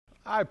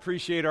I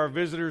appreciate our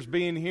visitors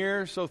being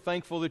here. So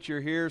thankful that you're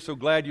here. So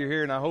glad you're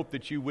here, and I hope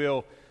that you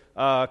will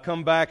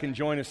come back and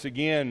join us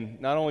again,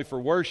 not only for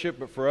worship,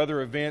 but for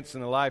other events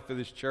in the life of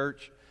this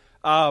church.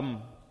 I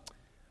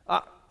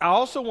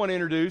also want to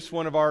introduce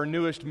one of our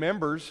newest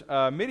members.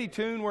 Mitty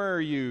Toon, where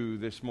are you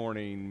this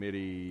morning,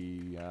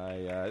 Mitty?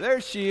 There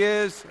she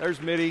is.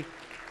 There's Mitty.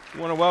 I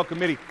want to welcome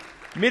Mitty.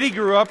 Mitty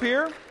grew up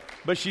here,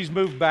 but she's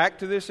moved back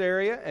to this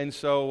area, and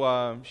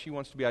so she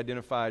wants to be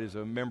identified as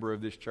a member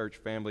of this church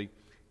family,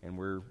 and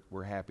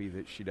we're happy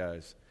that she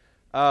does.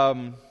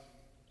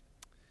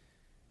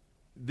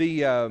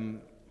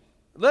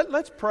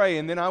 Let's pray,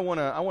 and then I want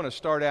to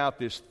start out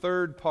this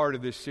third part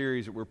of this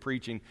series that we're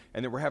preaching,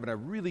 and that we're having a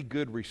really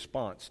good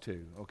response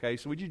to. Okay,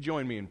 so would you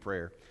join me in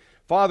prayer?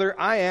 Father,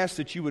 I ask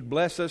that you would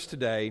bless us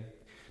today.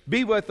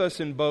 Be with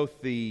us in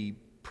both the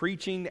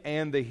preaching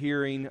and the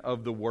hearing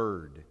of the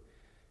Word.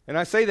 And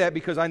I say that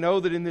because I know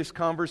that in this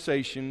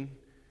conversation,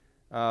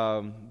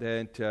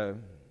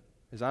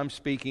 as I'm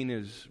speaking,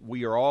 as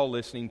we are all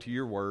listening to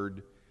your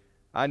Word,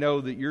 I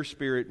know that your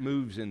Spirit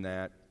moves in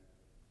that.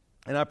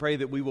 And I pray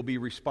that we will be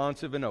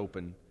responsive and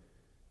open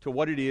to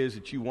what it is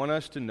that you want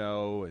us to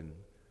know and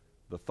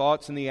the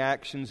thoughts and the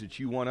actions that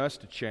you want us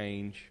to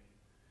change.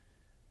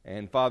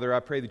 And Father, I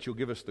pray that you'll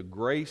give us the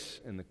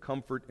grace and the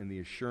comfort and the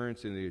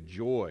assurance and the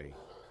joy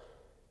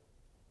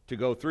to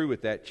go through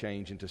with that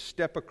change and to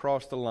step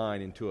across the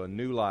line into a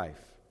new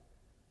life,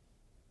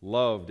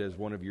 loved as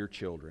one of your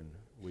children.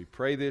 We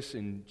pray this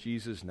in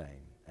Jesus'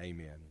 name.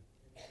 Amen.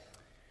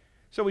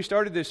 So we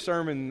started this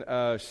sermon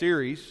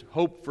series,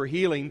 Hope for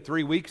Healing,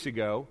 3 weeks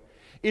ago.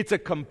 It's a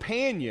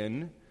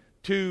companion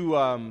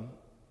to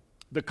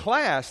the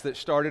class that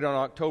started on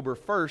October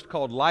 1st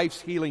called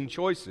Life's Healing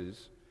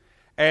Choices.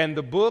 And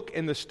the book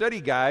and the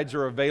study guides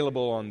are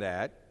available on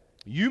that.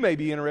 You may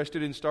be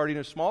interested in starting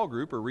a small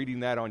group or reading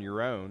that on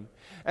your own.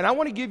 And I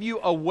want to give you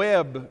a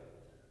web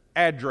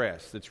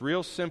address that's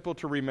real simple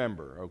to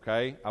remember,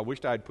 okay? I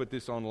wished I'd put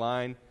this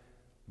online,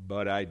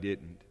 but I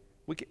didn't.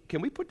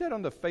 Can we put that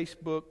on the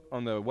Facebook,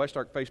 on the West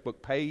Ark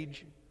Facebook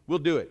page? We'll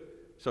do it.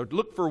 So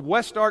look for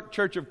West Ark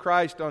Church of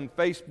Christ on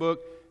Facebook,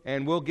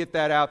 and we'll get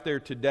that out there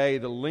today.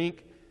 The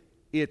link,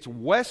 it's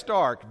West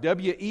Ark,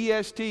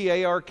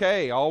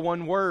 W-E-S-T-A-R-K, all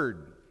one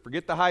word.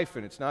 Forget the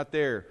hyphen, it's not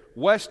there.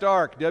 West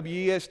Ark,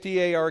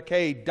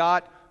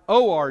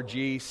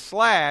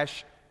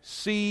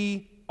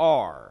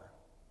 WESTARK.org/CR.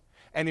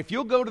 And if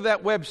you'll go to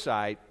that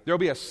website, there'll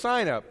be a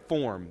sign-up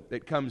form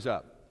that comes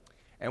up.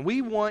 And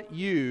we want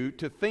you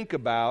to think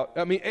about,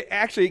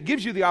 it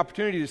gives you the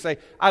opportunity to say,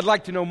 I'd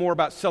like to know more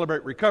about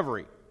Celebrate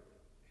Recovery.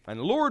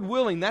 And Lord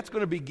willing, that's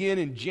going to begin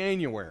in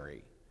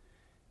January.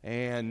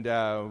 And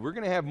we're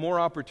going to have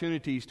more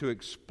opportunities to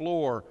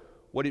explore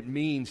what it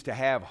means to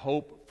have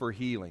hope for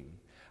healing.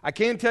 I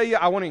can tell you,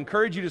 I want to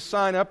encourage you to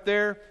sign up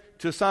there,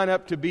 to sign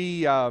up to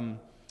be a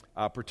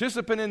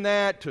participant in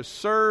that, to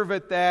serve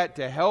at that,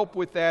 to help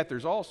with that.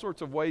 There's all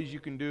sorts of ways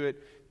you can do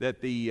it that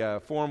the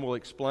form will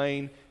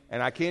explain.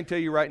 And I can tell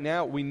you right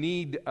now, we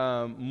need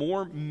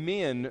more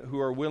men who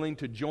are willing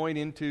to join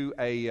into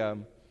a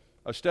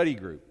study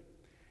group.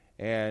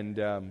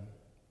 And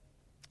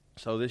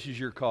so this is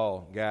your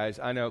call, guys.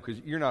 I know, because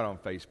you're not on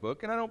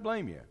Facebook, and I don't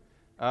blame you.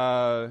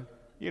 I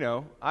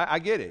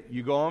get it.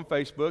 You go on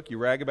Facebook, you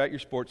rag about your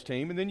sports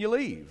team, and then you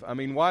leave. I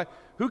mean, why?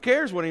 Who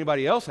cares what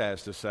anybody else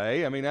has to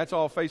say? I mean, that's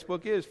all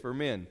Facebook is for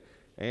men.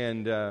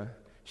 And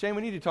Shane,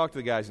 we need to talk to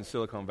the guys in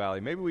Silicon Valley.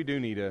 Maybe we do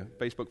need a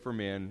Facebook for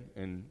men,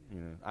 and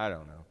I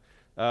don't know.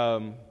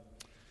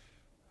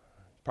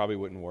 Probably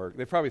wouldn't work.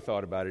 They probably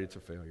thought about it. It's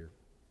a failure.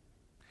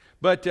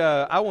 But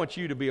I want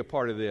you to be a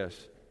part of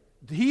this.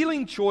 The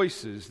healing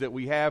choices that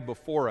we have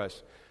before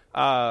us.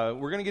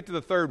 We're going to get to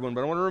the third one,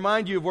 but I want to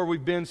remind you of where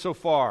we've been so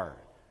far.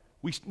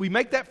 We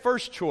make that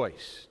first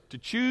choice to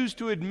choose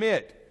to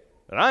admit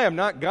that I am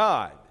not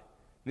God.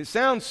 And it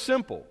sounds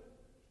simple,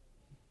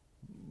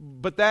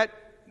 but that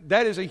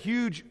is a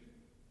huge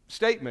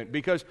statement,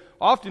 because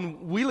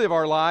often we live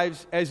our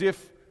lives as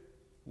if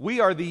we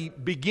are the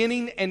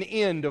beginning and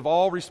end of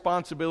all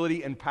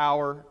responsibility and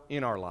power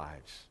in our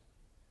lives.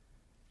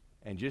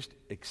 And just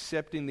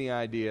accepting the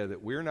idea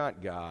that we're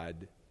not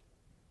God,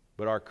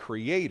 but our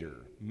Creator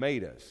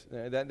made us.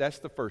 That's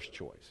the first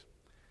choice.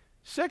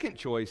 Second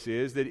choice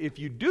is that if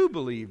you do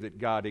believe that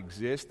God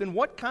exists, then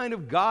what kind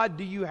of God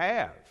do you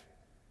have?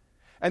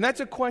 And that's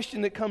a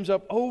question that comes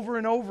up over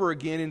and over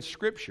again in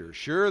Scripture.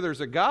 Sure,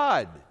 there's a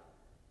God,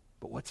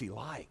 but what's He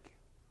like?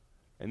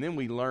 And then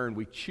we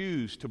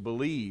choose to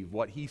believe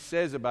what He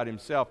says about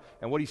Himself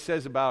and what He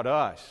says about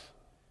us,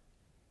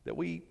 that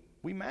we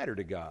matter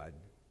to God,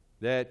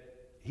 that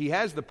He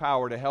has the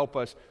power to help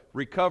us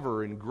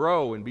recover and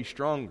grow and be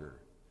stronger.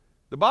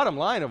 The bottom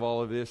line of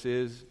all of this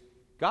is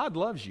God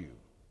loves you.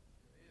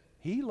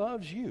 He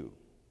loves you.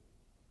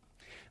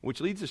 Which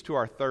leads us to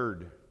our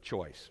third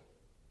choice.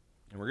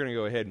 And we're going to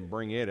go ahead and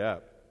bring it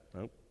up.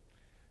 Nope.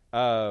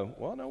 No,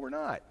 we're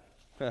not.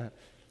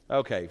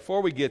 Okay,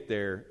 before we get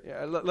there,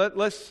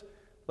 let's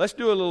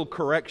do a little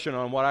correction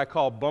on what I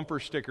call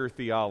bumper sticker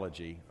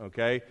theology,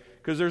 okay?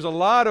 because there's a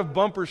lot of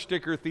bumper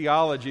sticker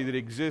theology that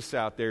exists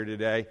out there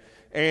today.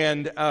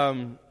 And,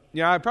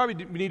 I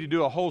probably need to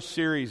do a whole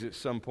series at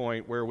some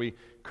point where we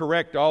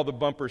correct all the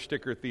bumper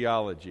sticker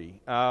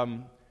theology.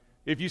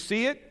 If you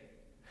see it,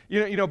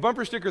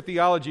 bumper sticker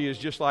theology is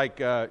just like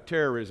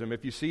terrorism.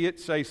 If you see it,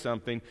 say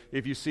something.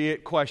 If you see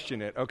it,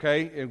 question it,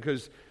 okay?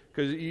 Because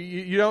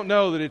you don't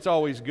know that it's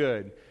always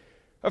good.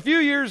 A few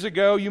years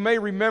ago, you may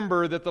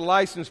remember that the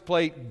license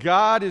plate,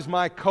 "God is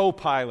my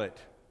co-pilot,"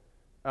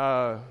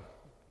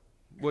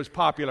 was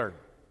popular.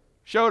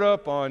 Showed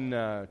up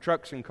on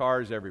trucks and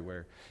cars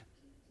everywhere.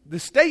 The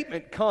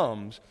statement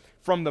comes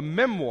from the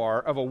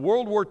memoir of a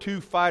World War II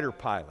fighter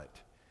pilot.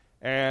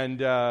 And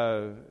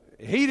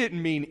he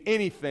didn't mean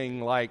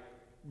anything like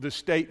the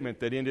statement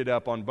that ended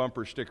up on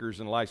bumper stickers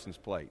and license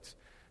plates.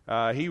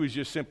 He was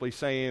just simply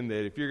saying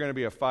that if you're going to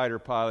be a fighter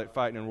pilot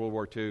fighting in World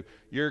War II,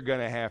 you're going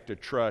to have to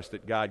trust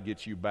that God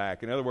gets you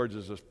back. In other words,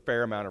 there's a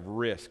fair amount of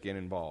risk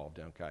involved,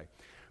 okay?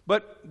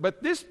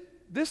 But this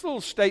little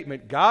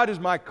statement, "God is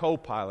my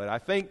co-pilot," I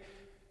think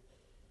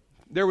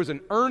there was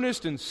an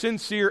earnest and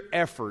sincere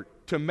effort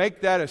to make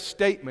that a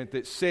statement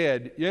that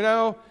said,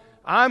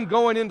 I'm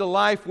going into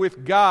life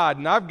with God,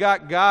 and I've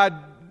got God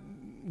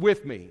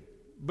with me.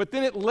 But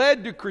then it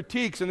led to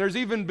critiques, and there's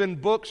even been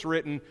books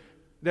written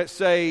that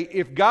say,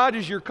 if God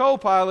is your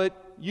co-pilot,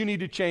 you need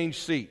to change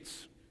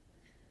seats.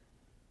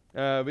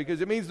 Because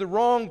it means the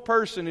wrong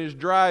person is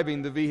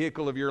driving the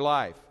vehicle of your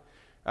life.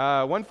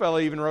 One fellow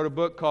even wrote a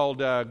book called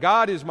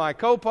 "God is my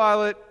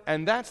co-pilot,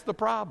 and that's the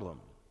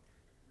problem."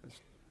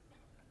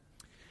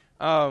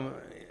 You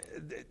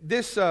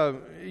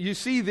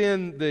see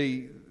then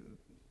the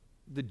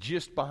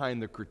gist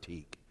behind the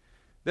critique.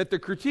 That the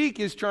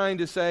critique is trying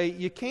to say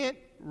you can't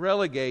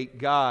relegate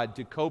God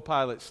to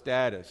co-pilot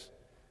status,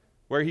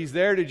 where He's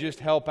there to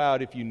just help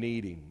out if you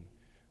need Him,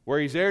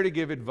 where He's there to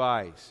give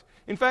advice.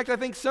 In fact, I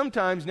think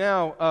sometimes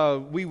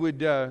now we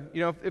would,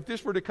 if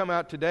this were to come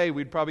out today,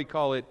 we'd probably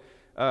call it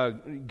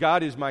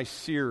 "God is my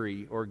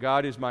Siri," or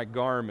 "God is my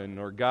Garmin,"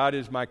 or "God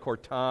is my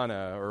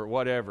Cortana," or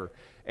whatever.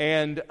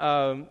 And,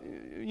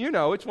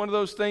 it's one of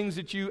those things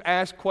that you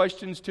ask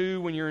questions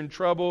to when you're in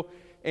trouble,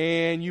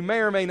 and you may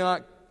or may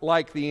not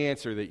like the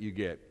answer that you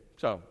get.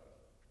 So,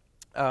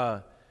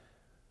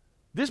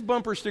 this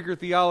bumper sticker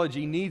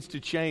theology needs to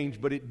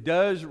change, but it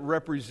does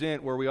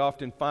represent where we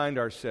often find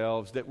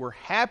ourselves, that we're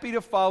happy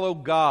to follow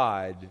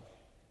God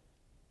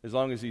as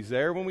long as He's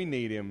there when we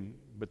need Him,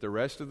 but the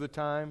rest of the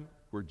time,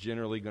 we're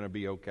generally going to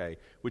be okay.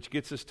 Which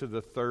gets us to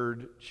the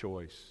third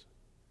choice.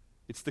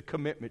 It's the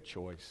commitment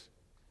choice.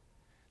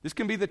 This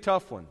can be the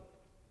tough one.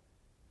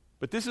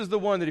 But this is the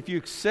one that if you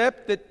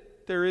accept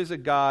that there is a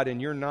God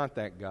and you're not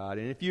that God,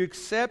 and if you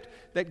accept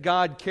that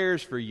God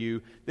cares for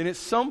you, then at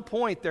some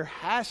point there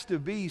has to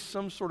be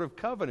some sort of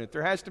covenant.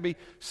 There has to be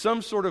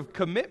some sort of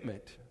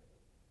commitment.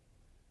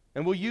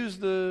 And we'll use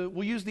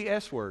the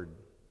S word.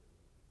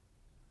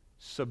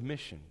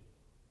 Submission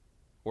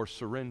or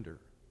surrender.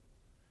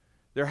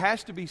 There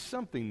has to be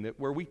something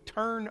where we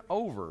turn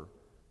over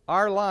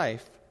our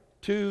life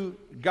to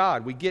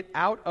God. We get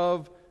out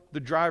of the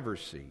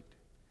driver's seat.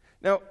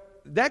 Now,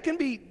 that can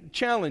be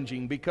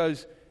challenging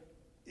because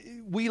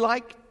we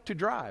like to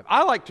drive.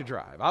 I like to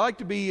drive. I like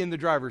to be in the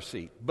driver's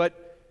seat.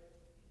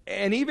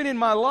 And even in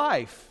my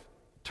life,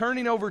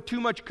 turning over too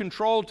much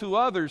control to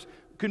others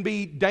can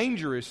be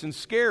dangerous and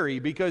scary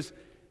because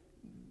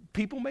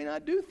people may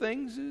not do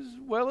things as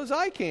well as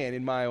I can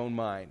in my own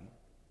mind.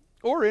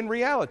 Or in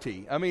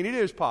reality. I mean, it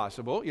is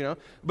possible,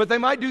 but they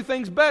might do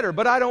things better,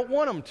 but I don't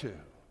want them to.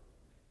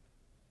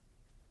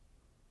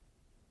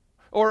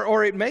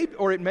 Or it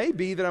may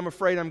be that I'm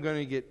afraid I'm going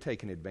to get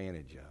taken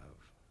advantage of.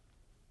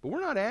 But we're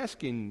not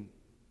asking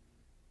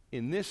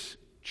in this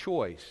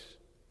choice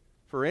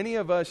for any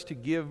of us to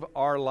give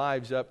our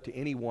lives up to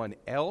anyone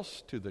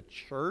else, to the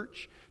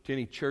church, to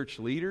any church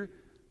leader,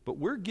 but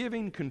we're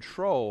giving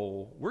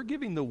control, we're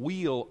giving the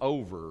wheel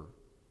over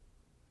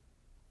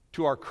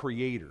to our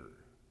Creator,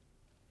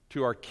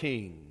 to our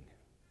King.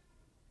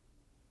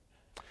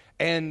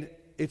 And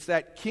it's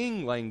that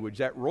king language,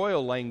 that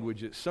royal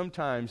language that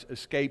sometimes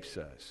escapes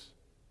us.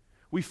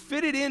 We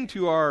fit it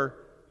into our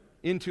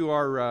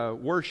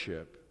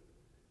worship.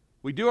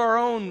 We do our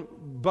own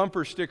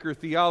bumper sticker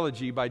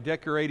theology by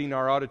decorating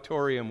our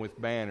auditorium with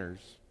banners.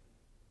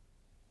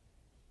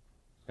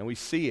 And we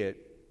see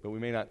it, but we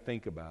may not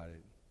think about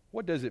it.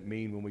 What does it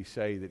mean when we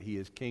say that He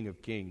is King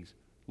of Kings,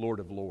 Lord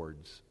of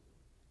Lords?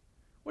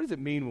 What does it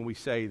mean when we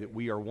say that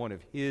we are one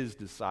of His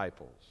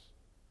disciples?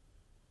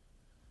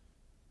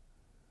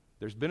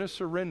 There's been a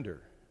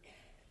surrender.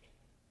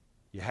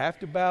 You have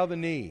to bow the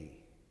knee.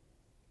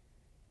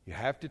 You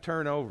have to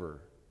turn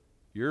over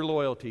your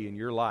loyalty and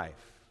your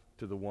life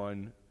to the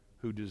one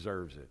who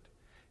deserves it.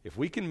 If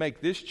we can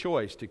make this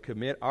choice to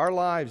commit our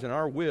lives and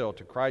our will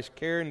to Christ's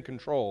care and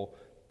control,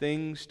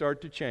 things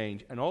start to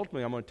change. And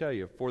ultimately, I'm going to tell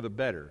you, for the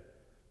better.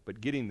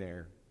 But getting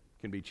there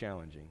can be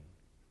challenging.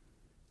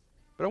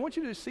 But I want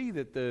you to see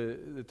that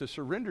the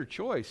surrender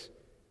choice,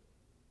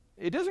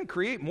 it doesn't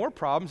create more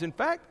problems. In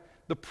fact,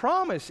 the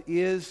promise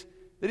is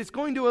that it's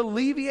going to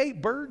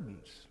alleviate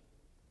burdens.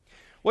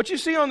 What you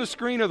see on the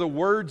screen are the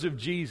words of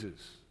Jesus.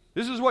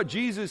 This is what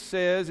Jesus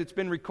says. It's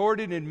been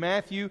recorded in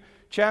Matthew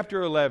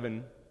chapter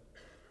 11.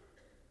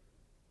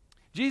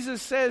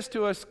 Jesus says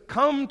to us,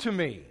 "Come to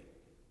me,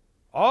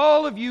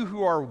 all of you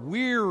who are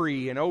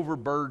weary and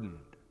overburdened.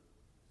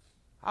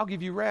 I'll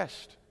give you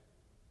rest.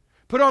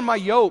 Put on my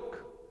yoke.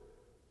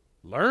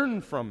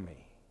 Learn from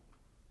me.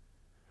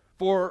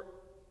 For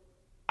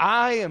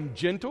I am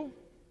gentle,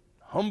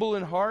 humble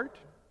in heart,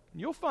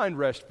 and you'll find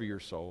rest for your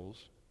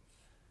souls.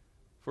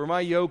 For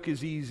my yoke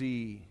is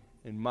easy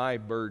and my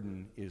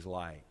burden is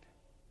light."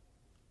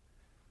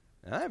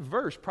 Now that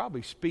verse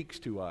probably speaks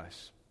to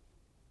us.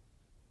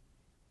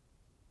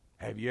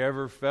 Have you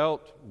ever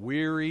felt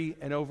weary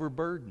and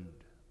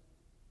overburdened?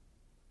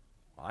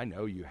 I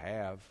know you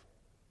have.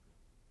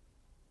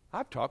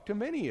 I've talked to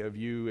many of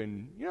you,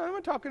 and I'm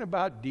not talking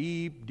about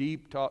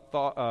deep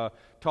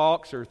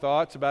talks or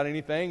thoughts about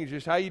anything. It's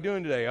just, how you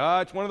doing today?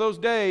 It's one of those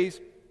days.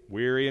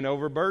 Weary and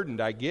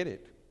overburdened. I get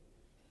it.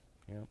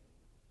 Yeah.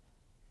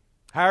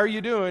 How are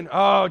you doing?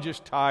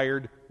 Just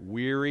tired,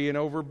 weary, and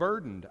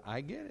overburdened. I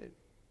get it.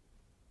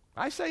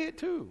 I say it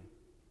too.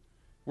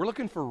 We're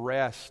looking for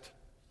rest.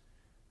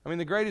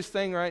 The greatest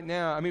thing right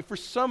now, for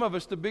some of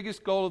us, the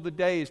biggest goal of the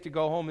day is to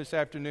go home this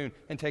afternoon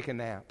and take a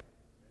nap.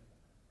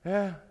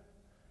 Yeah.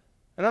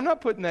 And I'm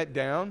not putting that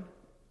down.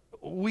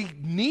 We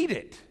need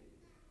it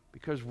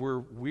because we're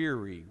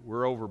weary,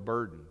 we're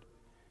overburdened.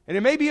 And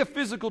it may be a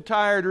physical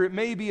tired, or it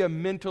may be a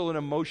mental and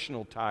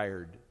emotional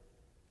tired.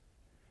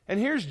 And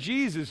here's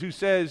Jesus who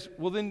says,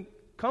 well then,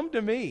 come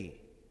to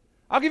me.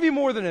 I'll give you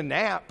more than a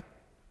nap.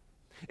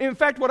 In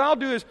fact, what I'll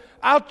do is,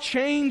 I'll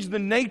change the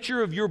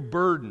nature of your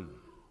burden.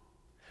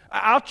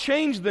 I'll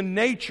change the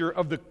nature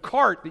of the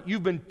cart that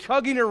you've been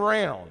tugging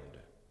around.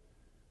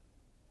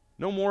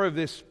 No more of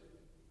this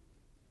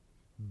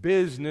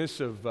business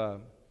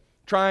of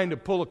trying to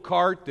pull a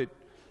cart that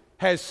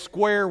has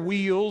square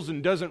wheels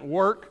and doesn't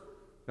work.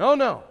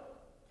 No.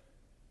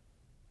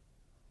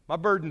 My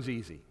burden's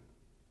easy.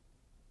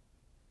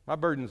 My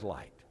burden's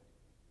light.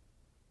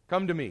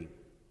 Come to me.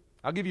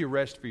 I'll give you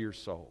rest for your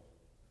soul.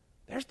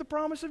 There's the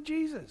promise of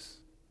Jesus.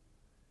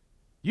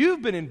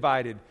 You've been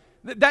invited.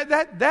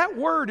 That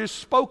word is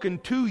spoken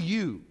to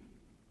you.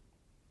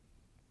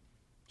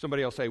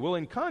 Somebody else say, well,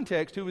 in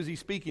context, who is he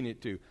speaking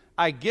it to?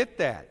 I get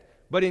that.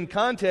 But in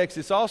context,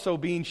 it's also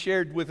being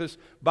shared with us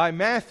by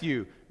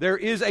Matthew. There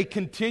is a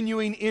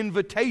continuing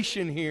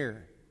invitation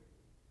here.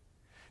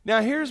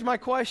 Now, here's my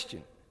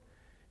question.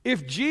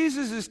 If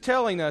Jesus is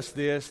telling us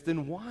this,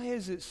 then why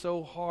is it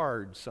so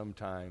hard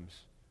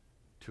sometimes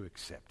to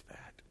accept that?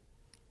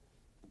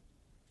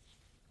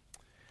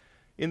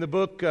 In the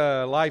book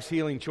Life's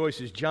Healing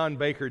Choices, John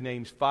Baker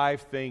names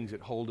 5 things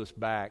that hold us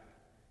back.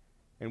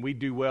 And we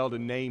do well to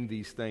name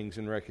these things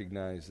and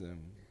recognize them.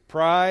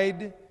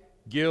 Pride,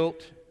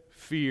 guilt,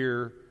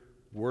 fear,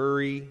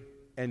 worry,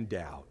 and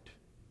doubt.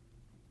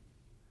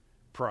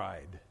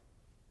 Pride.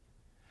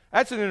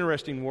 That's an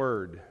interesting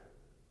word.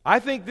 I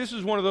think this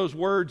is one of those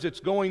words that's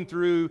going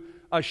through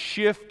a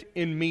shift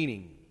in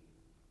meaning.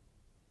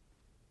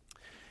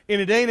 In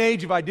a day and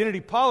age of identity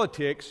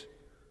politics,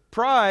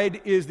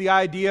 pride is the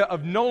idea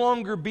of no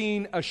longer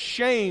being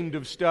ashamed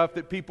of stuff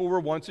that people were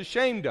once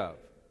ashamed of.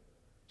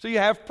 So you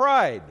have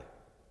pride.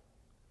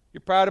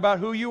 You're proud about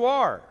who you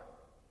are.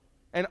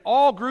 And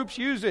all groups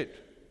use it.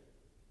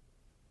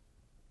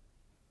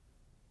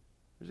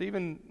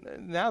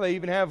 Now they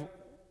even have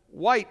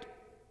white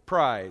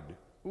pride,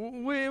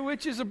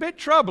 which is a bit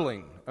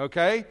troubling,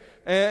 okay?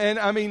 And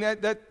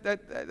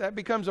that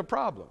becomes a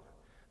problem.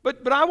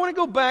 But I want to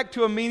go back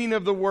to a meaning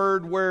of the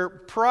word where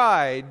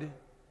pride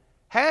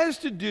has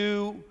to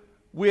do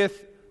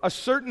with a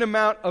certain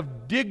amount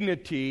of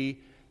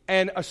dignity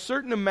and a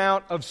certain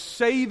amount of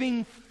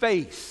saving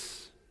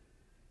face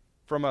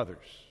from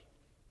others.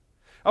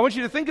 I want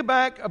you to think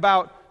back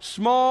about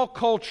small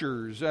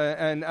cultures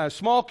and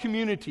small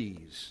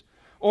communities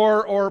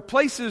or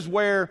places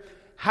where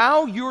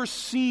how you're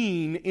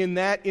seen in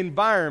that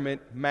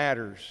environment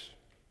matters.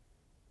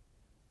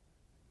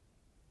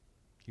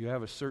 You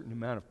have a certain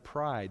amount of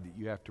pride that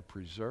you have to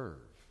preserve.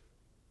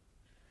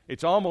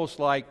 It's almost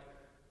like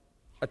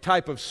a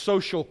type of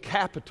social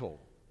capital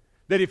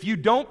that if you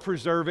don't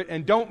preserve it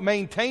and don't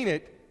maintain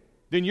it,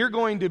 then you're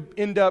going to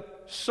end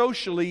up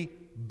socially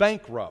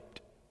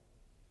bankrupt.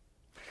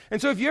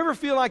 And so if you ever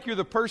feel like you're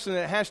the person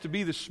that has to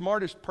be the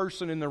smartest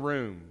person in the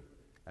room,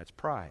 that's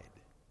pride.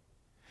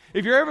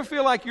 If you ever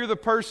feel like you're the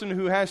person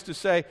who has to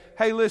say,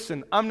 hey,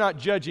 listen, I'm not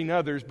judging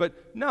others,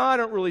 but no, I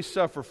don't really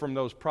suffer from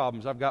those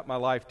problems. I've got my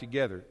life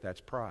together. That's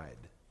pride.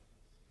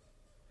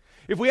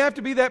 If we have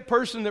to be that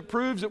person that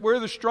proves that we're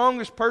the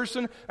strongest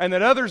person and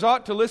that others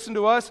ought to listen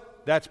to us,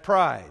 that's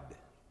pride.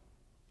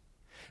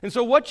 And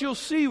so what you'll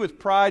see with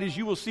pride is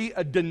you will see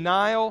a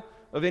denial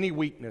of any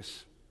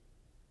weakness.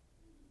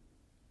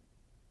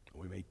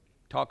 We may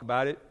talk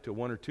about it to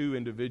one or two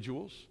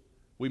individuals.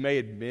 We may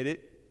admit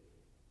it.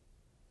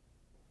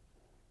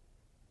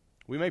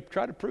 We may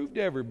try to prove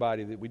to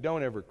everybody that we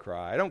don't ever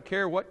cry. I don't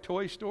care what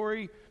Toy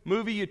Story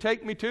movie you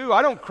take me to.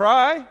 I don't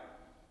cry.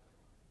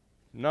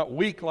 I'm not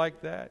weak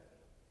like that.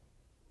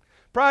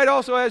 Pride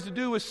also has to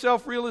do with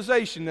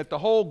self-realization that the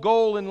whole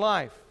goal in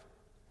life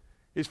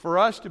is for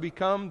us to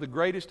become the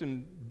greatest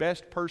and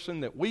best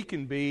person that we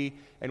can be,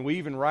 and we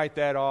even write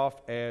that off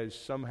as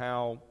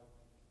somehow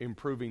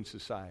improving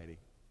society.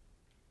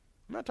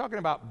 I'm not talking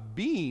about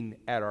being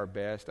at our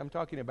best. I'm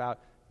talking about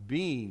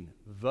being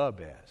the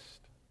best.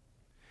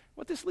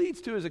 What this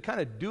leads to is a kind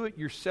of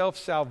do-it-yourself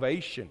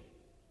salvation,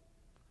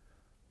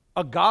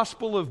 a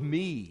gospel of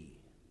me,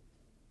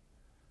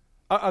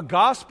 a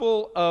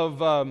gospel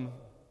of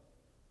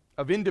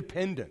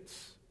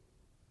independence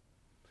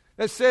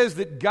that says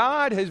that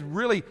God has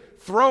really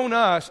thrown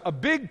us a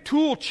big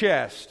tool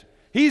chest.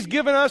 He's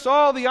given us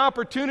all the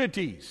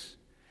opportunities.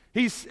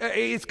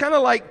 It's kind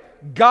of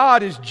like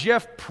God is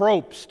Jeff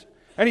Probst,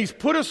 and He's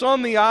put us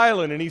on the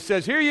island, and He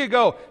says, here you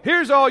go,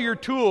 here's all your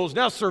tools,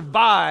 now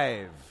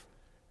survive,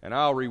 and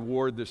I'll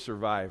reward the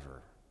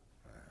survivor.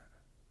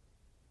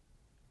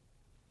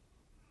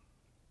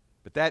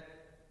 But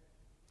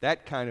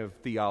that kind of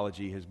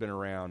theology has been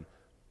around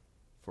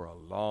for a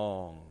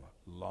long,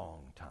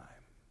 long time.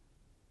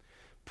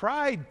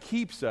 Pride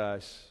keeps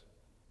us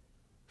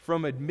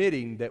from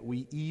admitting that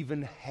we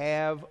even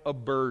have a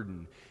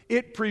burden.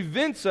 It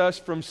prevents us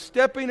from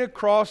stepping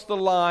across the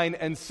line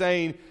and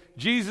saying,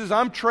 Jesus,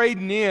 I'm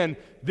trading in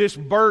this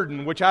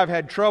burden, which I've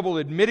had trouble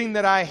admitting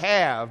that I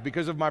have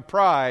because of my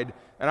pride,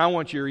 and I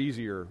want your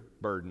easier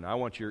burden. I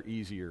want your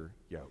easier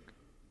yoke.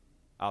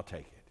 I'll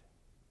take it.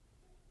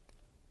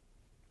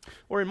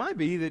 Or it might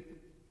be that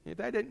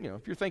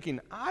if you're thinking,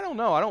 I don't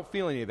know, I don't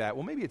feel any of that,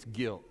 well, maybe it's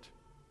guilt.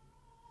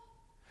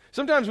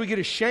 Sometimes we get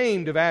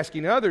ashamed of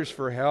asking others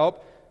for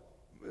help,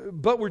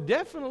 but we're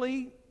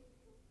definitely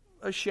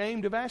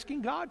ashamed of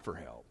asking God for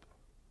help.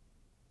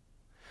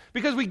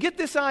 Because we get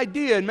this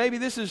idea, and maybe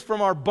this is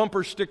from our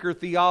bumper sticker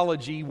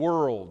theology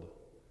world,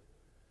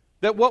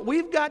 that what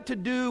we've got to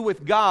do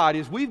with God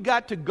is we've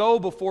got to go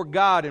before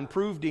God and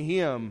prove to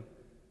Him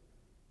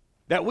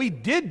that we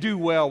did do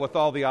well with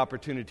all the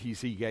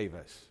opportunities He gave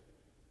us.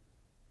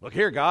 Look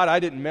here, God, I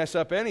didn't mess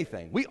up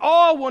anything. We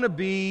all want to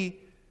be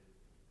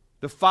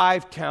the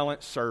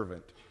 5-talent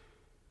servant.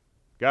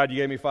 God, you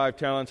gave me 5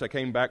 talents. I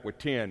came back with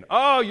 10.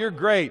 Oh, you're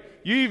great.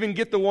 You even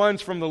get the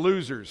ones from the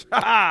losers.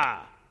 Ha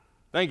ha!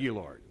 Thank you,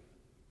 Lord.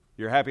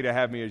 You're happy to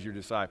have me as your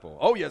disciple.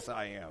 Oh, yes,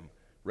 I am.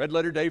 Red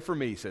letter day for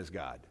me, says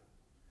God.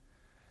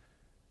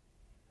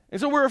 And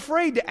so we're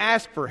afraid to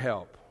ask for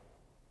help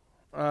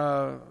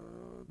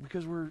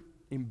because we're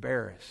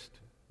embarrassed.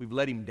 We've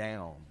let Him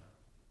down.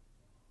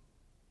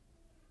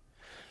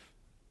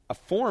 A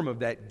form of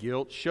that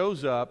guilt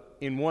shows up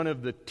in one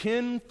of the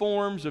 10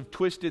 forms of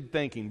twisted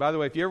thinking. By the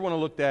way, if you ever want to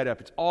look that up,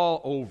 it's all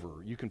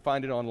over. You can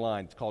find it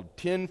online. It's called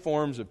 10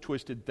 forms of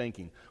twisted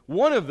thinking.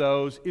 One of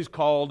those is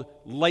called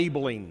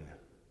labeling.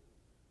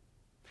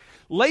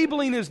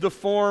 Labeling is the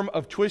form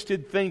of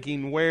twisted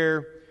thinking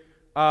where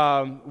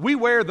we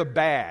wear the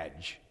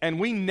badge and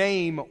we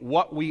name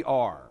what we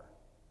are.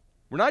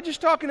 We're not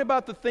just talking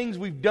about the things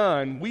we've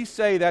done. We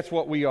say that's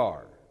what we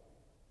are.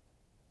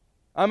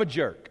 I'm a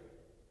jerk.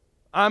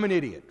 I'm an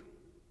idiot.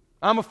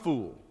 I'm a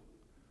fool.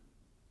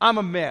 I'm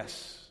a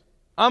mess.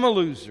 I'm a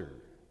loser.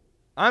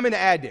 I'm an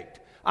addict.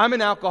 I'm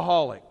an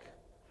alcoholic.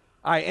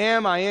 I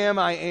am.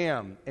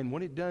 And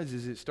what it does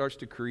is it starts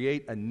to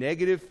create a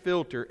negative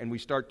filter, and we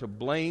start to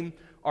blame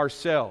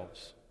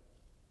ourselves.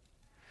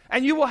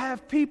 And you will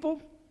have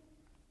people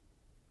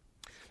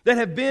that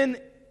have been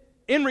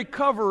in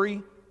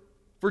recovery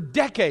for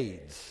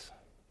decades,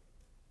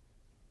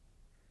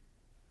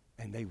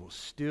 and they will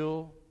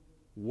still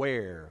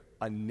wear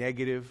a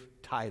negative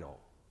title.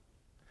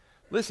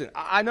 Listen,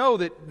 I know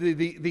that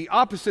the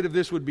opposite of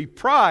this would be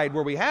pride,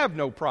 where we have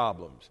no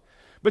problems.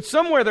 But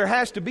somewhere there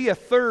has to be a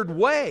third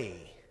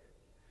way,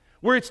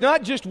 where it's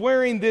not just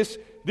wearing this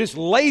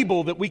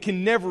label that we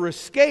can never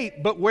escape,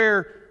 but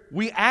where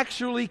we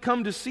actually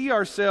come to see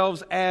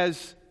ourselves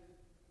as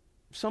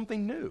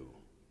something new,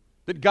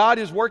 that God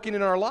is working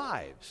in our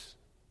lives.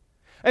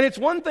 And it's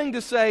one thing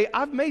to say,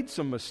 I've made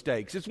some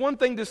mistakes. It's one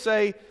thing to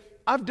say,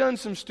 I've done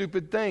some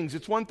stupid things.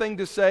 It's one thing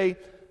to say,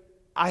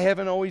 I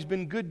haven't always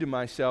been good to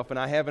myself and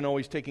I haven't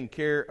always taken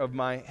care of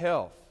my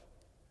health.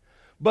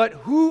 But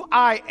who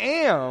I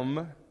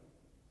am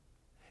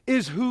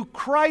is who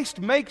Christ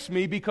makes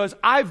me, because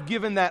I've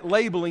given that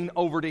labeling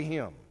over to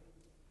Him.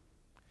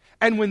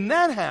 And when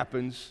that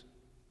happens,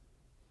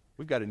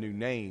 we've got a new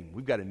name.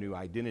 We've got a new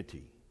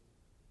identity.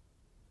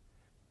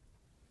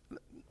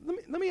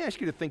 Let me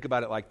ask you to think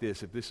about it like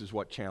this, if this is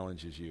what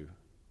challenges you.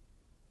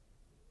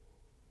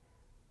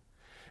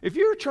 If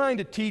you're trying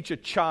to teach a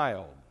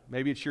child,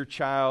 maybe it's your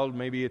child,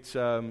 maybe it's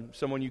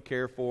someone you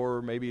care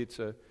for, maybe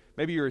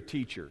you're a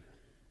teacher,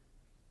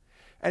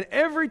 and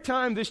every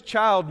time this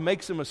child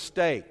makes a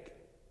mistake,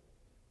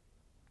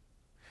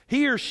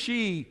 he or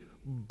she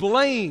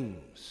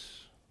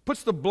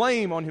puts the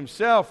blame on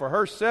himself or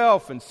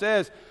herself and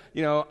says,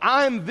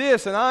 I'm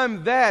this and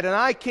I'm that and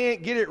I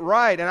can't get it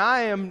right and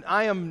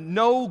I am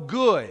no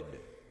good.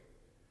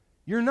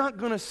 You're not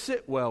going to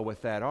sit well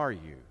with that, are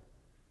you?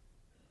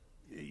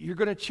 You're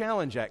going to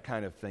challenge that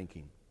kind of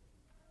thinking.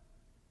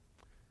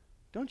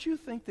 don't you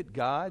think that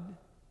God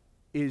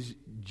is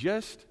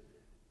just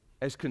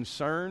as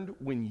concerned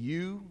when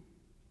you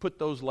put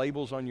those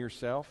labels on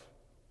yourself?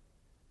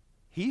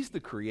 He's the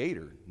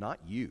creator, not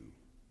you.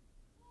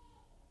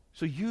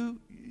 So you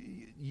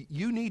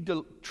need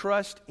to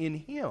trust in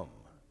Him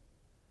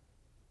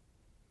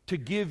to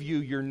give you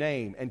your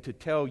name and to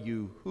tell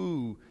you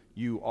who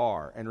you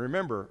are. And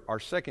remember, our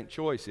second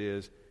choice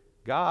is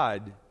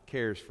God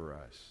cares for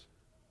us.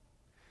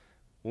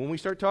 When we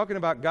start talking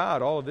about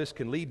God, all of this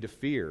can lead to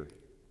fear.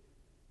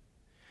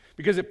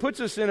 Because it puts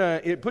us in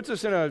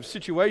a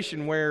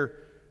situation where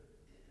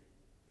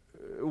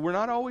we're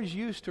not always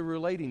used to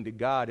relating to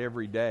God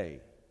every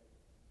day.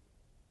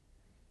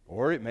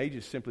 Or it may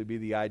just simply be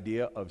the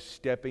idea of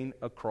stepping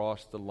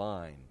across the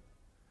line.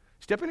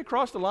 Stepping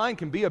across the line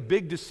can be a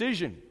big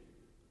decision.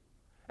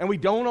 And we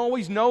don't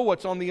always know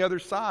what's on the other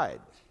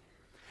side.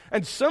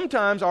 And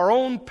sometimes our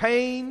own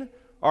pain,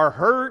 our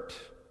hurt,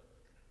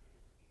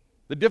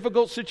 the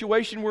difficult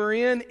situation we're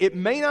in, it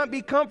may not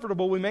be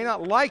comfortable, we may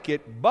not like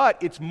it,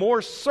 but it's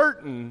more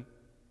certain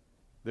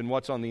than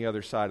what's on the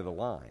other side of the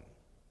line.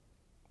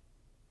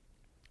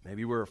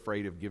 Maybe we're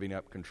afraid of giving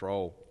up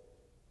control.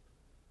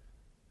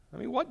 I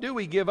mean, what do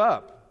we give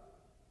up?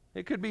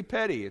 It could be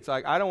petty. It's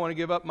like, I don't want to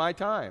give up my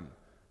time.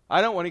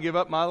 I don't want to give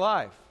up my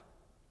life.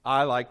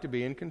 I like to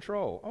be in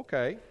control.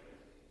 Okay.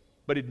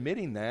 But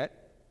admitting that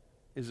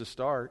is a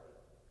start.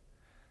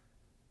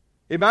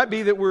 It might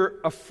be that we're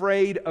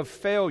afraid of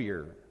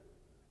failure.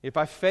 If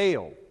I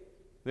fail,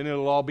 then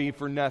it'll all be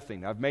for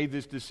nothing. I've made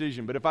this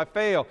decision, but if I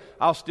fail,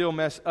 I'll still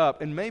mess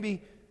up. And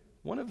maybe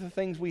one of the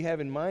things we have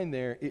in mind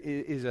there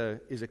is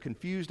a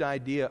confused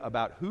idea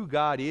about who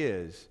God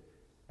is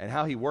and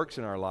how He works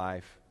in our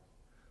life,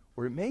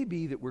 or it may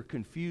be that we're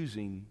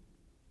confusing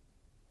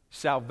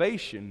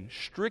salvation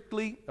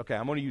strictly. Okay,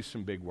 I'm going to use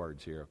some big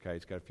words here, okay?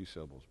 It's got a few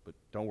syllables, but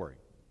don't worry.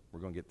 We're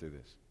going to get through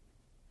this.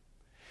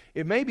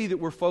 It may be that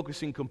we're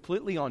focusing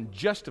completely on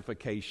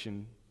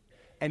justification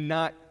and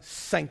not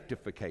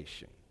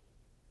sanctification.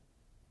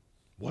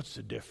 What's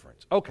the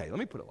difference? Okay, let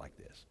me put it like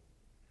this.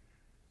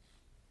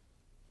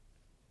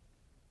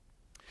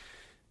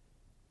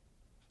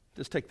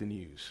 Let's take the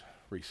news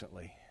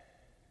recently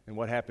and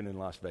what happened in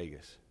Las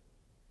Vegas.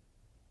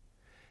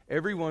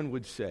 Everyone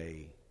would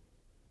say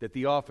that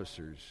the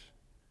officers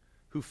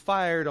who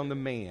fired on the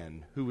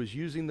man who was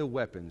using the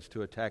weapons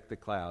to attack the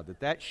crowd,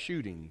 that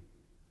shooting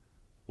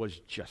was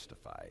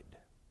justified.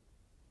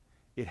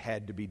 It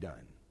had to be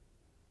done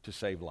to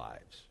save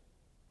lives.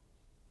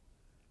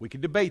 We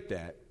could debate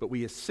that, but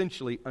we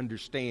essentially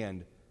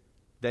understand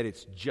that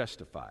it's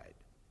justified.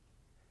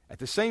 At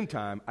the same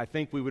time, I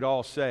think we would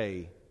all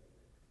say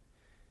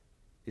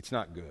it's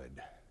not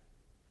good.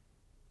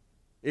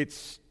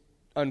 It's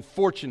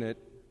unfortunate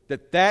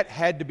that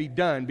had to be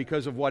done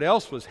because of what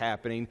else was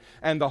happening,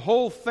 and the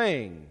whole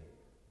thing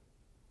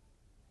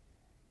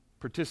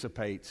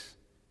participates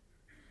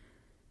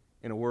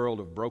in a world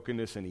of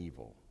brokenness and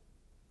evil.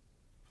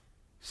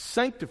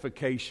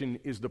 Sanctification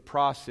is the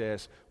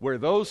process where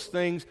those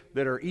things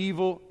that are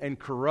evil and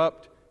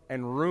corrupt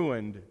and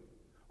ruined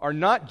are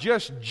not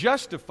just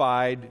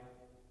justified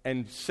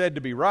and said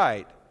to be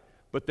right,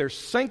 but they're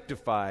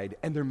sanctified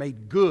and they're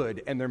made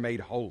good and they're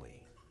made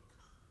holy.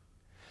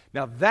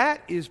 Now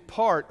that is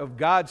part of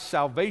God's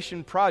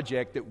salvation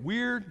project that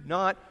we're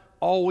not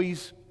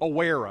always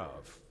aware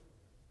of.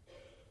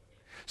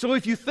 So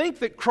if you think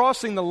that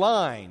crossing the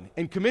line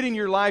and committing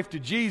your life to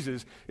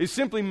Jesus is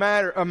simply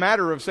a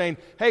matter of saying,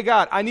 hey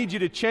God, I need you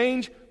to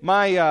change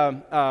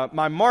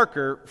my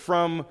marker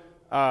from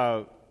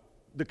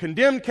the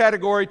condemned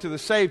category to the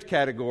saved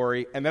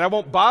category, and then I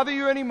won't bother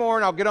you anymore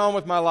and I'll get on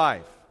with my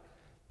life.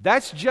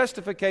 That's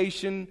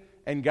justification,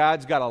 and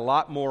God's got a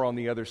lot more on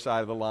the other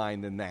side of the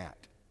line than that.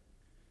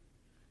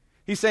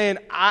 He's saying,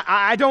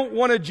 I don't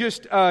want to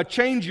just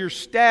change your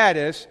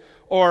status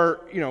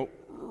or,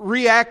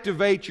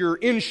 reactivate your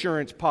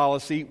insurance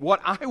policy.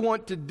 What I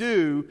want to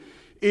do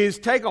is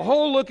take a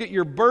whole look at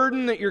your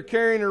burden that you're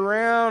carrying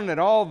around and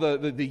all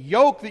the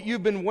yoke that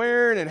you've been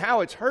wearing and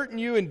how it's hurting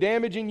you and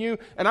damaging you,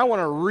 and I want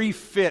to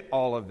refit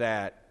all of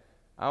that.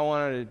 I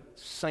want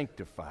to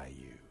sanctify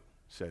you,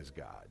 says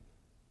God.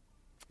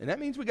 And that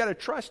means we got to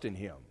trust in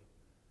Him.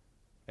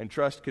 And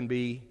trust can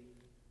be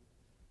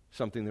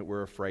something that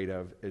we're afraid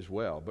of as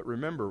well. But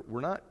remember, we're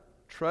not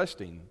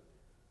trusting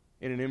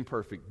in an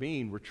imperfect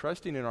being. We're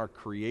trusting in our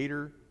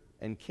Creator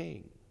and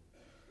King.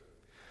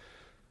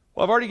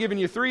 Well, I've already given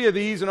you 3 of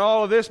these, and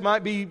all of this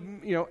might be,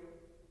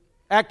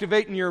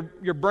 activating your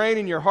brain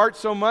and your heart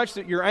so much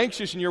that you're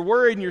anxious and you're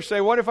worried and you're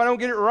saying, what if I don't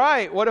get it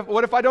right?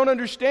 What if I don't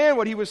understand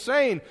what he was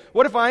saying?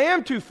 What if I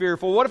am too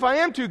fearful? What if I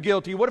am too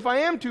guilty? What if I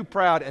am too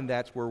proud? And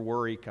that's where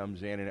worry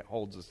comes in and it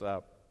holds us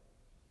up.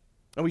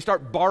 And we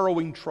start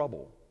borrowing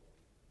trouble.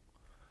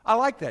 I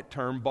like that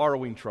term,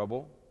 borrowing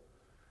trouble.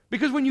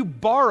 Because when you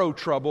borrow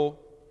trouble,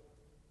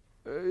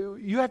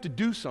 you have to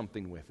do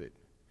something with it.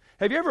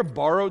 Have you ever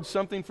borrowed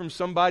something from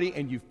somebody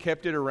and you've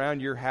kept it around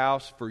your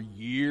house for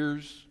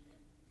years?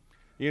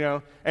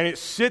 and it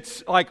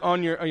sits like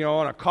on your,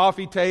 on a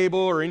coffee table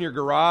or in your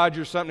garage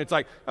or something. It's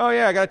like, oh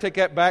yeah, I got to take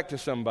that back to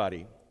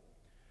somebody.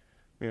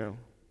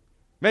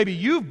 Maybe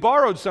you've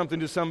borrowed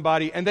something to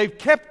somebody and they've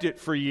kept it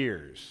for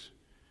years.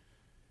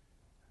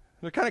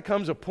 There kind of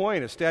comes a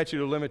point, a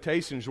statute of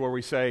limitations, where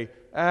we say,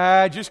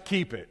 just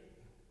keep it.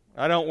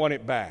 I don't want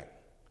it back.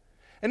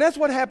 And that's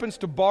what happens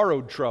to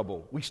borrowed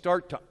trouble. We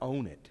start to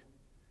own it.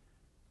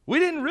 We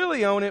didn't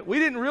really own it. We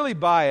didn't really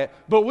buy it,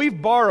 but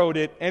we've borrowed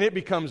it and it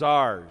becomes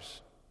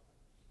ours.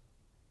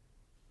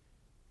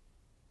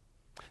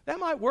 That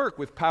might work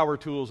with power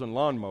tools and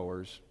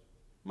lawnmowers.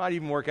 Might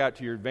even work out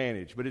to your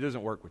advantage, but it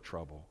doesn't work with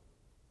trouble.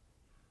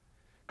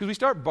 Because we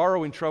start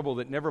borrowing trouble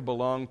that never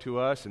belonged to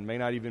us and may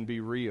not even be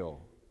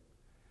real.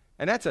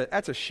 And that's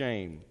a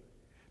shame.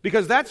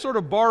 Because that sort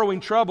of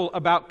borrowing trouble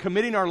about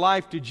committing our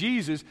life to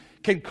Jesus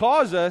can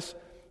cause us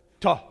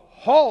to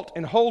halt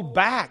and hold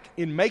back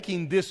in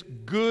making this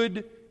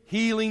good,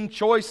 healing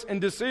choice and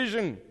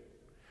decision.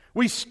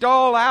 We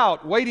stall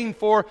out waiting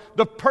for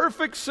the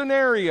perfect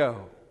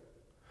scenario.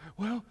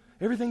 Well,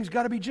 everything's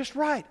got to be just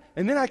right,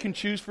 and then I can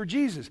choose for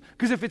Jesus.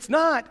 Because if it's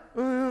not,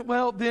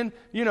 then,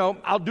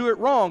 I'll do it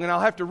wrong, and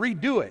I'll have to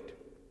redo it.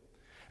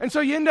 And so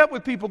you end up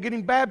with people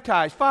getting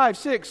baptized 5,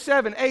 6,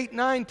 7, 8,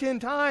 9, 10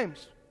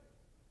 times.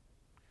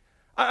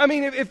 I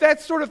mean, if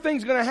that sort of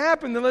thing's going to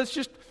happen, then let's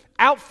just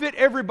outfit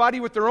everybody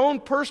with their own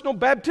personal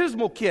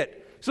baptismal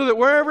kit so that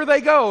wherever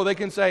they go, they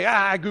can say,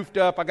 I goofed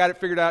up, I got it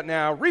figured out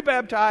now,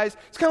 rebaptize.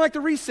 It's kind of like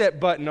the reset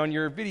button on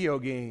your video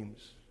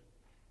games.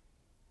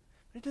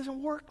 It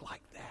doesn't work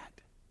like that.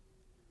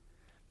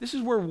 This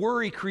is where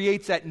worry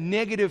creates that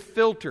negative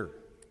filter.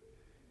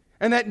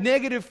 And that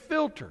negative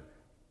filter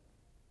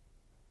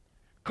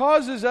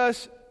causes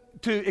us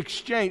to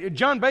exchange.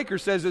 John Baker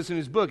says this in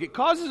his book. It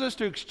causes us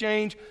to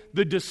exchange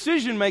the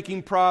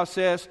decision-making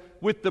process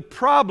with the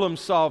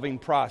problem-solving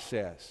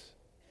process.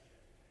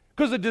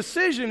 Because the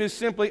decision is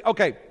simply,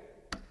 okay,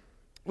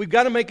 we've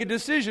got to make a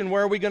decision.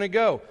 Where are we going to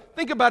go?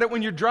 Think about it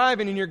when you're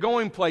driving and you're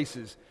going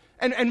places.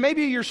 And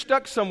maybe you're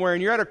stuck somewhere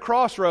and you're at a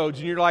crossroads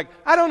and you're like,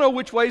 I don't know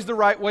which way is the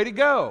right way to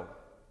go.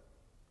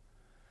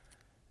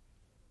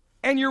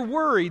 And you're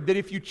worried that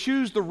if you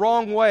choose the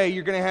wrong way,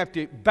 you're going to have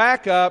to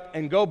back up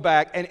and go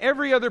back, and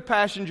every other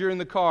passenger in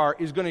the car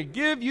is going to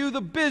give you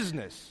the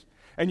business.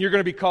 And you're going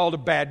to be called a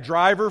bad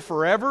driver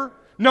forever.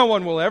 No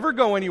one will ever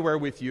go anywhere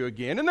with you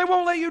again, and they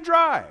won't let you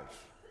drive.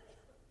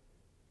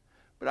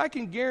 But I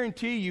can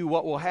guarantee you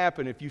what will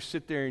happen if you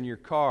sit there in your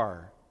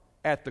car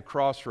at the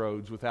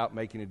crossroads without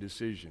making a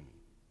decision.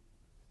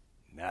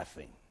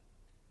 Nothing.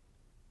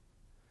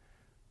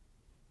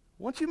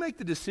 Once you make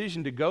the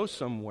decision to go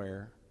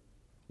somewhere,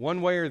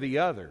 one way or the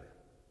other,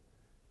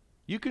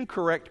 you can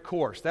correct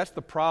course. That's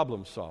the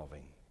problem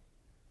solving.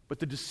 But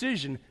the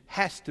decision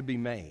has to be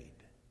made.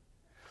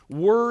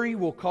 Worry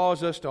will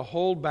cause us to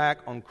hold back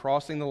on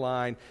crossing the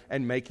line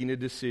and making a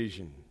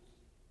decision.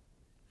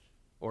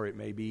 Or it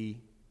may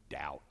be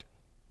doubt.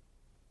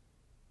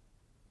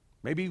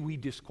 Maybe we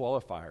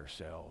disqualify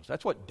ourselves.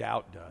 That's what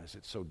doubt does.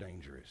 It's so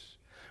dangerous.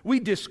 We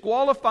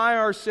disqualify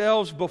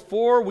ourselves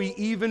before we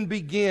even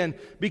begin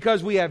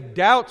because we have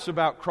doubts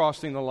about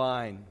crossing the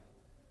line.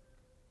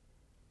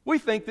 We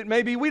think that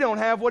maybe we don't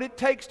have what it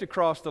takes to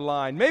cross the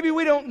line. Maybe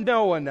we don't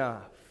know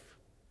enough.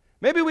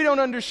 Maybe we don't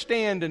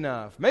understand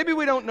enough. Maybe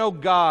we don't know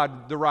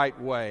God the right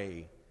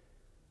way.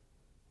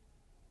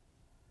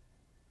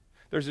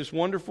 There's this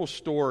wonderful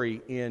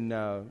story in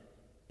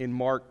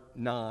Mark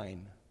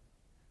 9.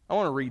 I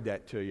want to read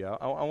that to you.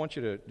 I want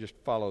you to just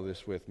follow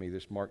this with me,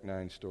 this Mark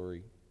 9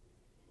 story.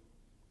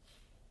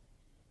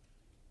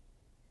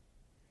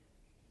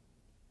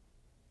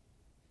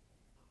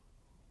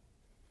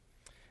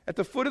 At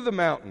the foot of the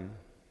mountain,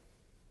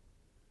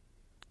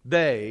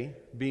 they,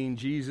 being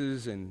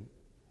Jesus and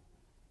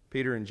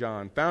Peter and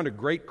John, found a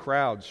great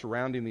crowd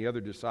surrounding the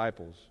other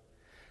disciples,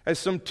 as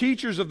some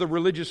teachers of the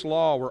religious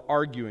law were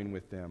arguing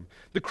with them.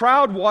 The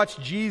crowd watched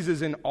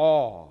Jesus in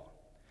awe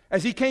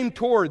as he came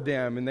toward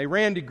them, and they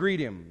ran to greet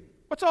him.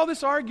 "What's all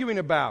this arguing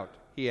about?"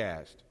 he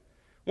asked.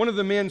 One of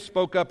the men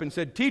spoke up and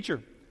said,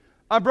 "Teacher,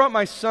 I brought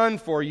my son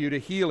for you to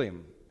heal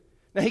him.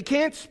 Now he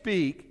can't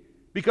speak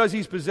because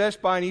he's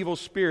possessed by an evil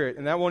spirit,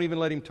 and that won't even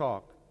let him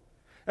talk.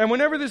 And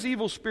whenever this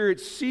evil spirit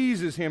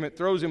seizes him, it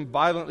throws him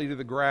violently to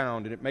the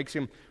ground, and it makes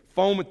him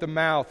foam at the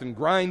mouth and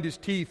grind his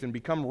teeth and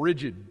become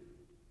rigid.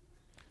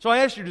 So I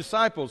asked your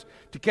disciples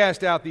to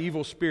cast out the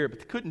evil spirit, but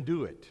they couldn't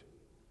do it."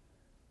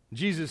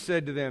 Jesus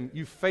said to them,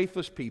 "You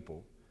faithless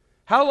people,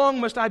 how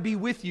long must I be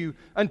with you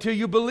until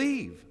you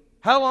believe?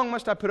 How long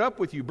must I put up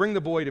with you? Bring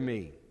the boy to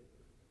me."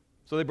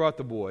 So they brought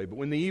the boy. But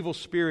when the evil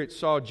spirit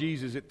saw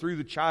Jesus, it threw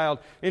the child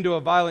into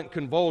a violent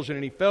convulsion,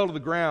 and he fell to the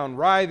ground,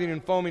 writhing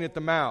and foaming at the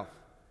mouth.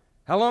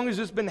 "How long has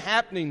this been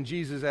happening?"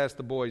 Jesus asked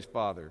the boy's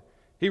father.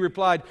 He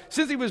replied,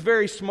 "Since he was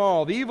very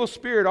small, the evil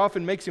spirit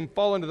often makes him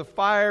fall into the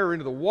fire or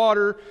into the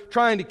water,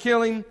 trying to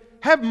kill him.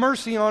 Have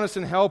mercy on us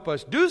and help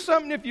us. Do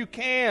something if you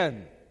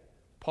can."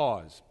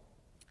 Pause.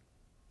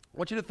 I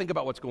want you to think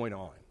about what's going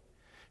on.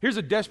 Here's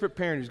a desperate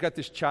parent who's got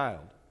this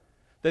child.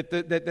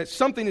 that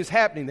something is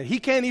happening that he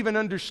can't even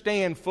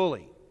understand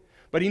fully.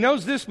 But he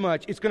knows this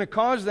much: it's going to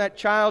cause that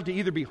child to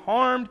either be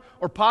harmed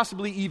or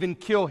possibly even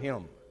kill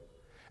him.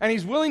 And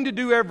he's willing to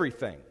do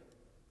everything.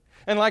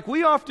 And like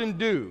we often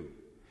do,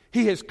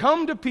 he has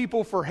come to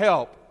people for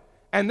help,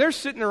 and they're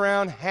sitting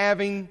around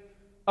having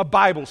a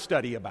Bible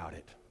study about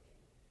it.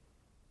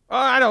 Oh,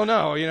 I don't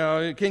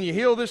know, can you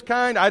heal this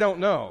kind? I don't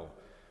know.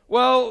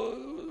 Well,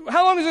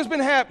 how long has this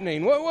been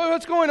happening?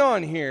 What's going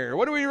on here?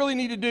 What do we really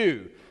need to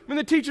do? I mean,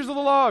 the teachers of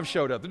the law have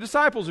showed up. The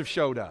disciples have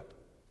showed up.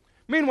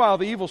 Meanwhile,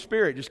 the evil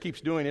spirit just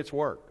keeps doing its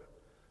work,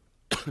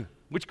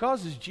 which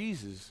causes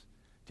Jesus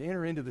to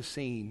enter into the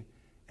scene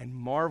and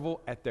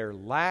marvel at their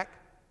lack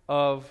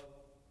of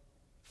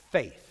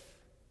faith.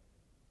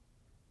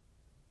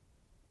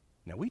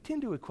 Now, we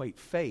tend to equate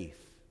faith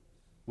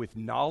with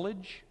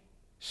knowledge,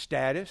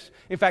 status.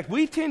 In fact,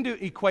 we tend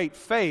to equate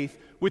faith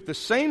with the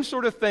same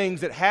sort of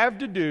things that have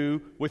to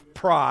do with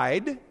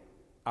pride,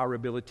 our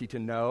ability to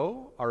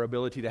know, our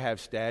ability to have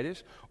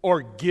status,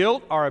 or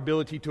guilt, our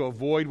ability to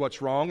avoid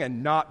what's wrong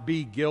and not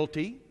be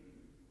guilty,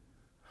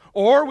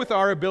 or with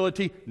our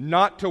ability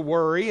not to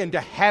worry and to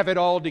have it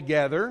all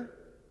together,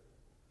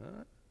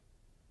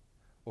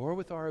 or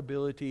with our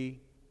ability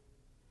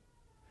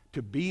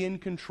to be in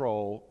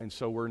control and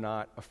so we're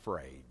not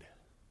afraid.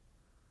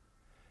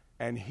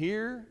 And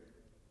here,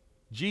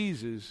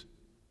 Jesus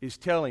is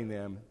telling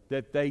them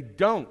that they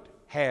don't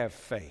have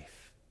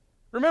faith.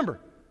 Remember,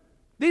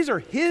 these are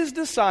his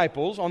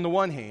disciples on the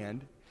one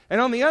hand,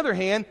 and on the other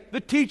hand,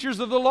 the teachers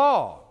of the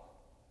law.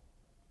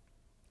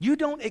 You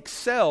don't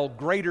excel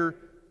greater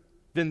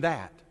than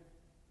that.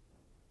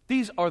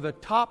 These are the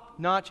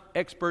top-notch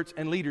experts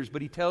and leaders,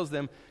 but he tells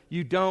them,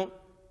 you don't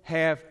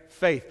have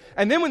faith.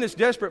 And then when this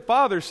desperate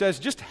father says,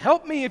 just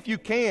help me if you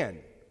can.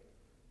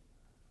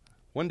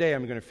 One day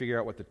I'm going to figure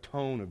out what the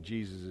tone of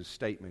Jesus'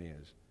 statement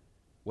is.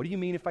 What do you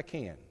mean if I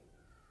can?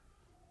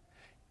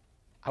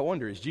 I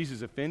wonder, is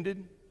Jesus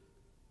offended?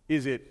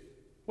 Is it,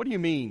 what do you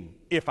mean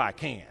if I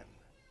can?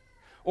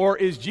 Or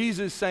is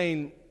Jesus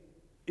saying,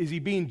 is he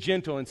being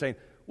gentle and saying,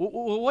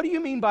 well, what do you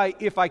mean by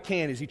if I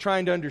can? Is he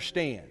trying to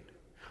understand?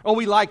 Oh,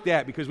 we like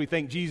that because we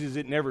think Jesus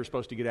isn't never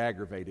supposed to get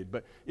aggravated.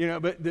 But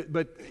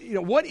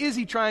what is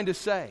he trying to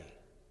say?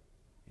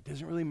 It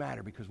doesn't really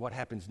matter because what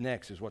happens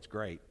next is what's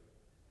great.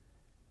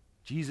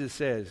 Jesus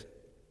says,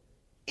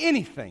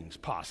 anything's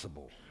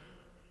possible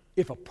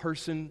if a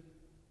person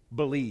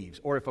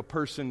believes or if a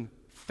person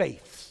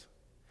faiths.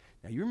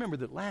 Now, you remember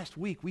that last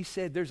week we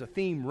said there's a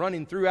theme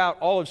running throughout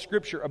all of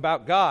Scripture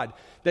about God,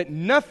 that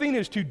nothing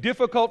is too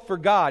difficult for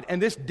God. And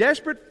this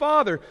desperate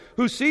father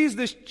who sees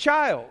this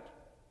child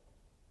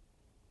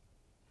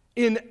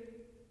in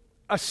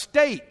a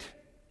state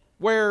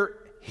where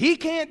he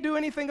can't do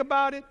anything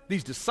about it,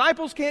 these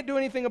disciples can't do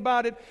anything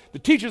about it, the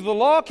teachers of the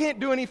law can't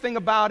do anything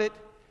about it,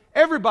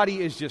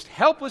 everybody is just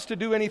helpless to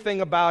do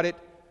anything about it.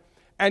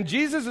 And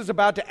Jesus is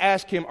about to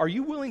ask him, are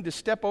you willing to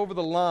step over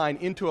the line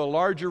into a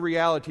larger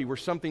reality where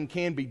something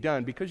can be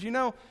done? Because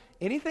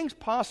anything's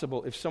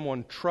possible if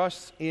someone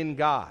trusts in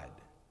God.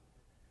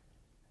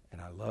 And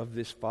I love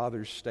this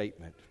father's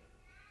statement.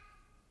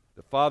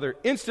 The father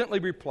instantly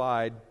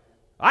replied,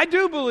 I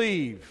do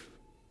believe.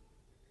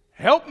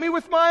 Help me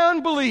with my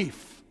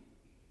unbelief.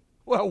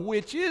 Well,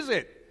 which is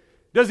it?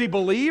 Does he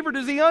believe or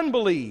does he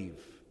unbelieve?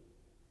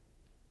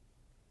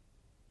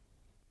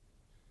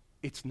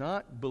 It's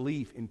not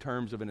belief in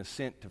terms of an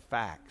assent to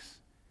facts.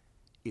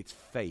 It's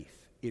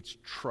faith. It's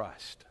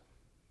trust.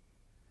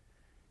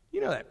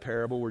 You know that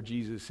parable where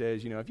Jesus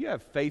says, if you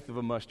have faith of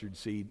a mustard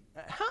seed,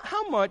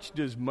 how much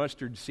does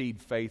mustard seed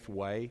faith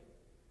weigh?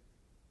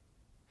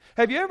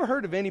 Have you ever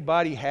heard of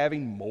anybody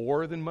having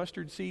more than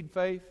mustard seed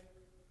faith?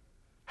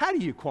 How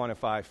do you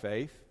quantify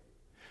faith?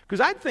 Because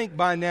I'd think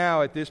by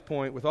now at this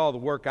point, with all the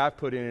work I've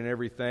put in and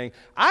everything,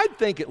 I'd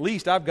think at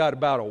least I've got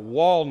about a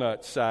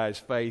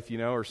walnut-sized faith,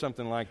 or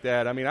something like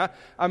that. I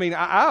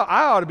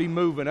ought to be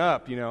moving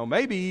up,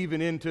 maybe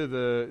even into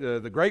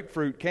the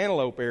grapefruit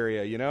cantaloupe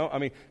area,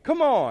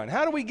 come on,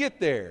 how do we get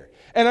there?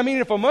 And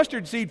if a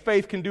mustard seed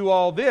faith can do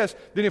all this,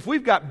 then if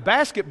we've got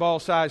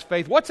basketball-sized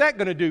faith, what's that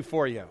going to do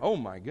for you? Oh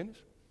my goodness.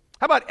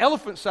 How about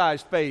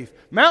elephant-sized faith,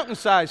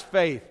 mountain-sized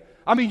faith?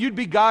 You'd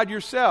be God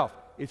yourself.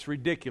 It's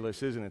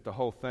ridiculous, isn't it, the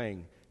whole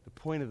thing? The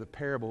point of the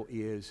parable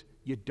is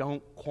you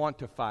don't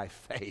quantify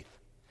faith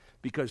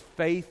because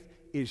faith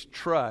is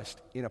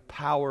trust in a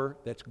power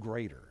that's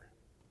greater.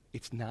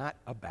 It's not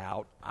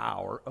about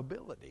our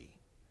ability.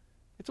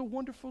 It's a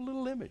wonderful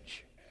little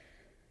image.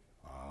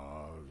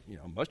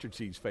 Mustard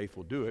seed's faith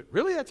will do it.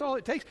 Really, that's all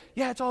it takes?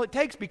 Yeah, it's all it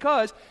takes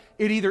because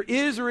it either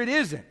is or it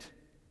isn't.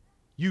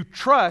 You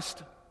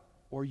trust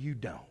or you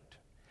don't.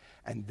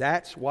 And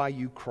that's why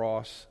you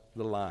cross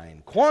the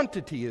line.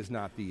 Quantity is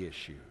not the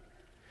issue.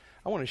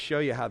 I want to show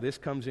you how this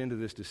comes into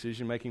this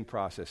decision-making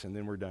process, and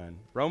then we're done.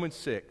 Romans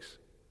 6.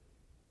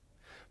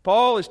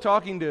 Paul is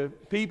talking to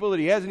people that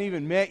he hasn't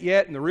even met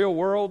yet in the real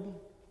world.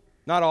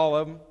 Not all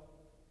of them.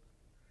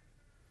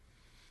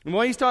 And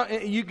when he's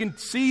talking, you can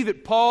see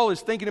that Paul is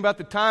thinking about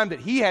the time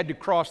that he had to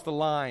cross the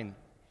line,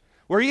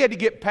 where he had to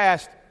get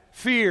past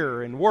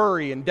fear and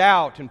worry and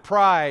doubt and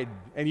pride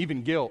and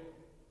even guilt.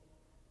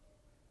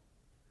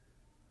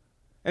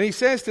 And he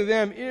says to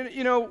them,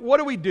 what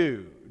do we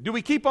do? Do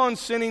we keep on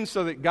sinning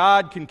so that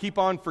God can keep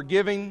on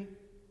forgiving?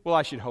 Well,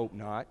 I should hope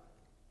not.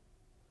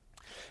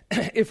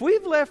 If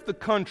we've left the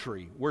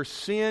country where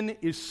sin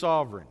is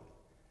sovereign,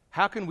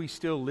 how can we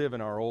still live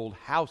in our old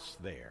house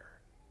there?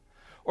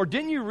 Or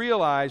didn't you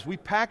realize we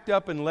packed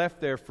up and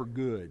left there for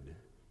good?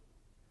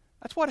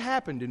 That's what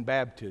happened in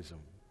baptism.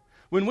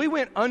 When we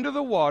went under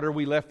the water,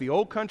 we left the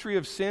old country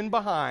of sin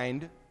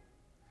behind.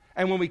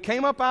 And when we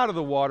came up out of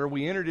the water,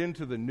 we entered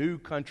into the new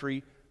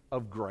country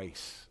of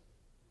grace.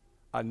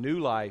 A new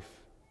life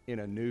in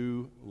a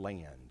new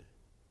land.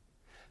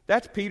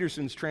 That's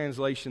Peterson's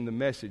translation, The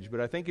Message, but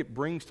I think it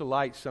brings to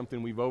light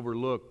something we've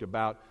overlooked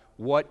about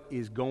what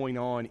is going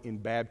on in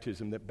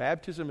baptism. That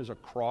baptism is a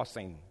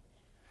crossing.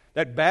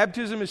 That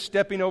baptism is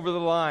stepping over the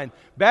line.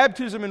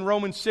 Baptism in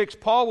Romans 6,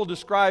 Paul will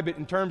describe it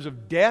in terms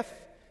of death.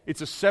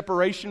 It's a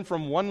separation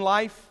from one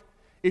life.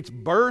 It's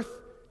birth.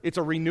 It's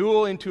a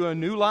renewal into a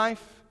new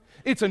life.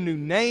 It's a new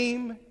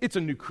name. It's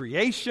a new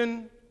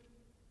creation.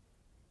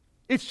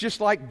 It's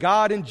just like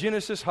God in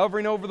Genesis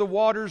hovering over the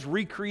waters,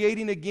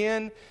 recreating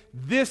again.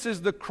 This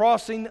is the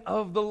crossing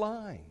of the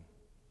line.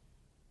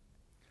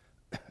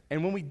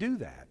 And when we do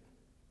that,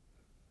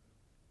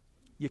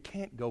 you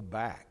can't go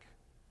back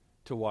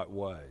to what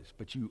was,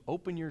 but you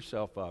open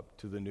yourself up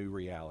to the new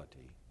reality.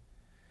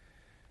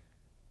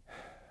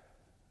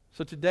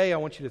 So today I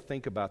want you to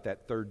think about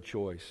that third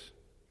choice.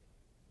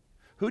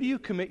 Who do you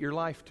commit your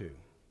life to?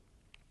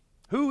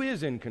 Who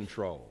is in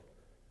control?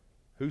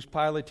 Who's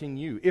piloting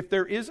you? If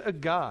there is a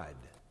God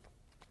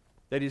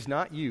that is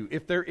not you,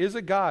 if there is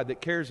a God that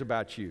cares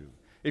about you,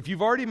 if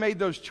you've already made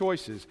those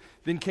choices,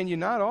 then can you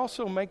not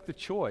also make the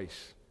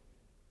choice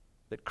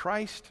that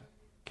Christ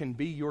can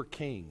be your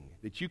king,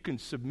 that you can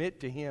submit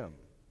to Him?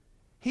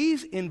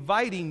 He's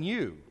inviting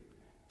you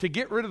to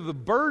get rid of the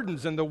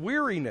burdens and the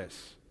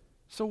weariness.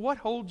 So what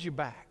holds you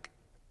back?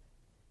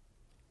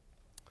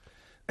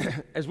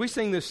 As we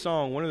sing this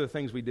song, one of the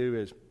things we do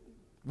is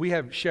we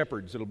have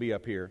shepherds that'll be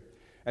up here.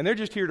 And they're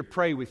just here to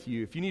pray with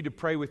you if you need to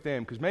pray with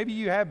them, because maybe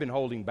you have been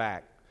holding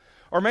back.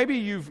 Or maybe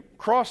you've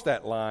crossed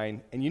that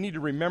line and you need to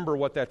remember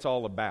what that's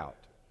all about.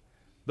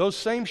 Those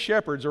same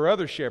shepherds or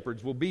other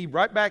shepherds will be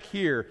right back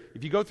here.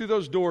 If you go through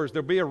those doors,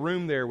 there'll be a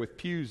room there with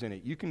pews in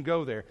it. You can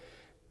go there.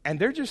 And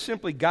they're just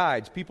simply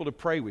guides, people to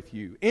pray with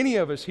you. Any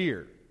of us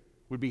here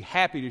would be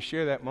happy to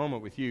share that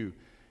moment with you,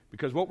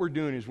 because what we're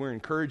doing is we're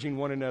encouraging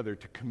one another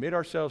to commit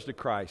ourselves to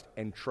Christ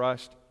and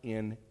trust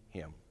in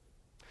Him.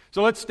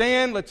 So let's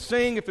stand, let's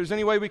sing. If there's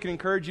any way we can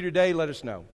encourage you today, let us know.